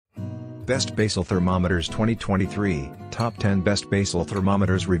Best Basal Thermometers 2023, Top 10 Best Basal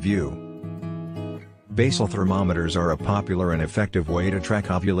Thermometers Review. Basal thermometers are a popular and effective way to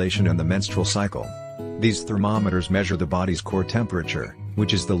track ovulation and the menstrual cycle. These thermometers measure the body's core temperature,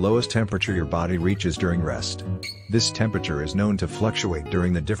 which is the lowest temperature your body reaches during rest. This temperature is known to fluctuate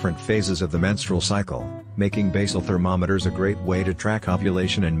during the different phases of the menstrual cycle, making basal thermometers a great way to track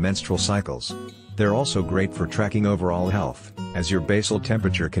ovulation and menstrual cycles. They're also great for tracking overall health, as your basal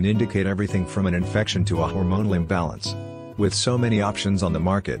temperature can indicate everything from an infection to a hormonal imbalance. With so many options on the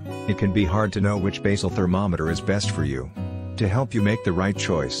market, it can be hard to know which basal thermometer is best for you. To help you make the right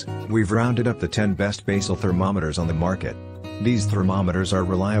choice, we've rounded up the 10 best basal thermometers on the market. These thermometers are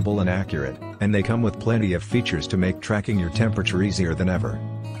reliable and accurate, and they come with plenty of features to make tracking your temperature easier than ever.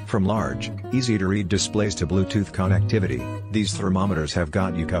 From large, easy-to-read displays to Bluetooth connectivity, these thermometers have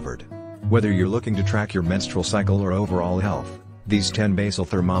got you covered. Whether you're looking to track your menstrual cycle or overall health, these 10 basal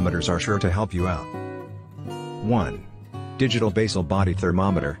thermometers are sure to help you out. 1. Digital Basal Body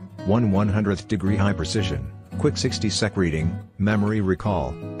Thermometer, 1/100th degree high precision, quick 60-sec reading, memory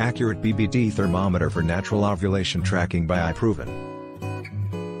recall, accurate BBT thermometer for natural ovulation tracking by iProven.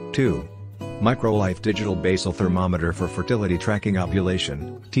 2. MicroLife Digital Basal Thermometer for fertility tracking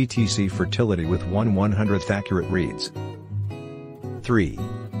ovulation, TTC fertility with 1/100th accurate reads. 3.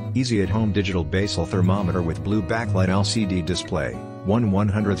 Easy at Home Digital Basal Thermometer with blue backlight LCD display,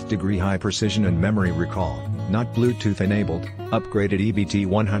 1/100th degree high precision and memory recall, not Bluetooth enabled, upgraded EBT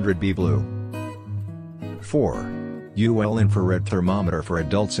 100B Blue. 4. UL Infrared Thermometer for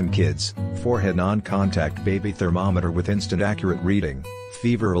adults and kids, forehead non-contact baby thermometer with instant accurate reading,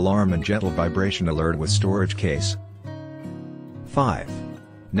 fever alarm and gentle vibration alert with storage case. 5.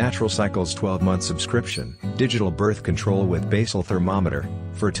 Natural Cycles 12-month subscription, digital birth control with basal thermometer,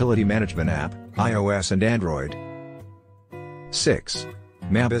 fertility management app, iOS and Android. 6.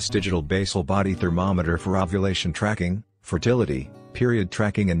 Mabis Digital Basal Body Thermometer for ovulation tracking, fertility, period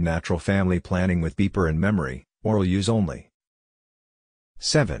tracking and natural family planning with beeper and memory, oral use only.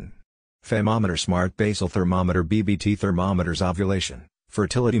 7. Femometer Smart Basal Thermometer BBT Thermometers Ovulation,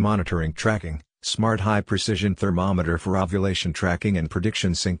 fertility monitoring tracking, smart high precision thermometer for ovulation tracking and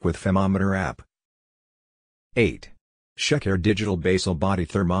prediction sync with Femometer app. 8. Shekhair Digital Basal Body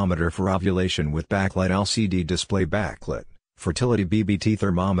Thermometer for ovulation with backlight LCD display backlit, fertility BBT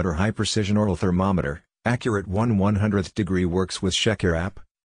thermometer high precision oral thermometer, accurate 1/100th degree works with Shekhair app.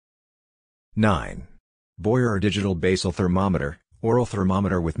 9. Boyer Digital Basal Thermometer, oral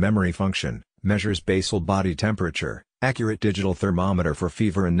thermometer with memory function, measures basal body temperature, accurate digital thermometer for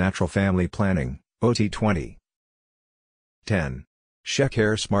fever and natural family planning, OT20. 10.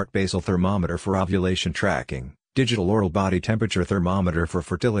 Shekhair Smart Basal Thermometer for ovulation tracking, digital oral body temperature thermometer for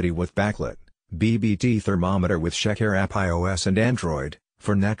fertility with backlit, BBT thermometer with Shekhair app iOS and Android,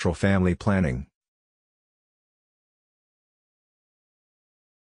 for natural family planning.